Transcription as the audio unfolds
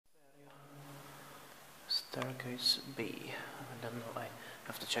Staircase B. I don't know, I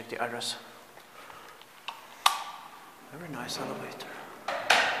have to check the address. Very nice elevator.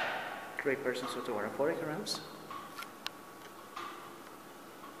 3 persons with 240 grams.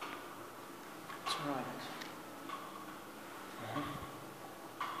 That's right.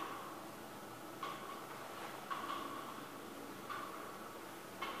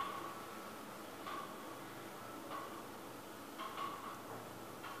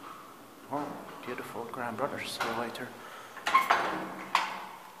 Oh, beautiful Grand Brothers elevator.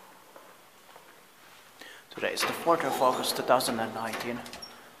 Today is the 4th of August 2019.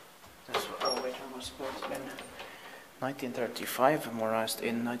 This elevator was built in 1935, modernized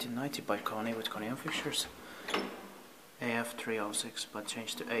in 1990 by KONE with KONE M fixtures. AF306, but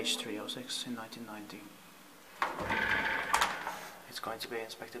changed to H306 in 1990. It's going to be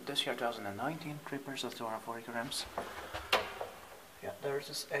inspected this year, 2019, 3 persons, 240 grams. Ja, there's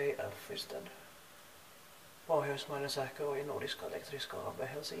this AF instead. Pohjoismainen sähkö ja nordiska elektriska AB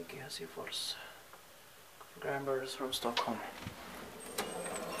Helsinki, Helsingfors. Grand Brothers from Stockholm.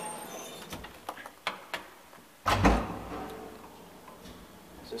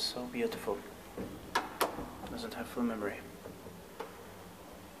 This is so beautiful. Doesn't have full memory.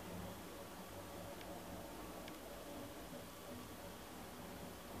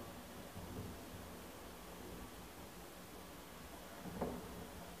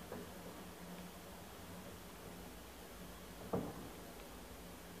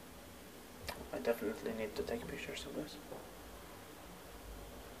 I definitely need to take pictures of this.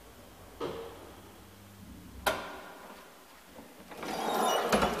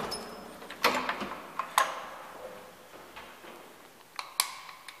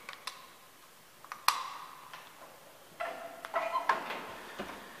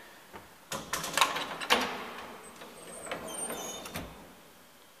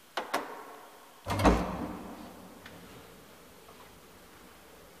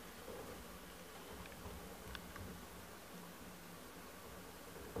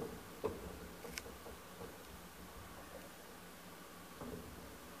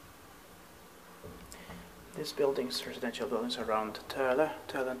 These buildings, residential buildings around Tölö,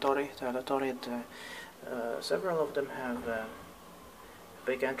 Töölö, several of them have a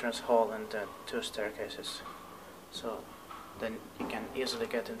big entrance hall and 2 staircases, so then you can easily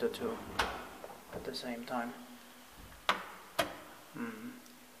get into 2 at the same time.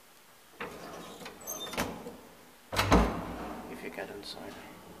 If you get inside.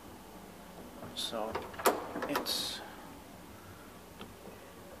 So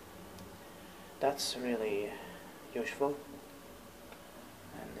that's really useful,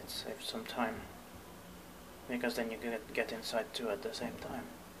 and it saves some time, because then you can get inside 2 at the same time,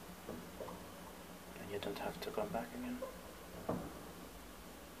 and you don't have to come back again.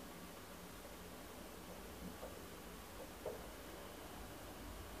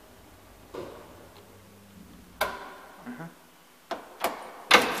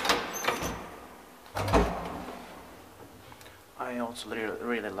 I also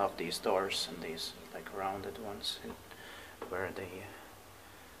really love these doors, and these like rounded ones where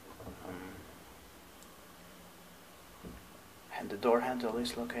the door handle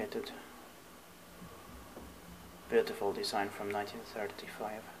is located. Beautiful design from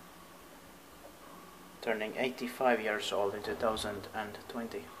 1935. Turning 85 years old in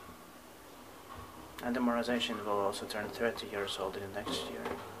 2020. And the modernization will also turn 30 years old in the next year.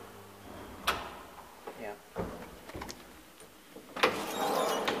 Yeah.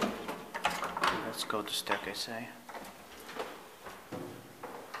 Let's go to staircase A.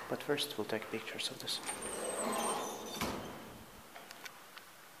 But first we'll take pictures of this.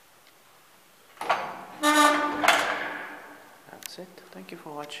 That's it. Thank you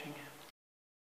for watching.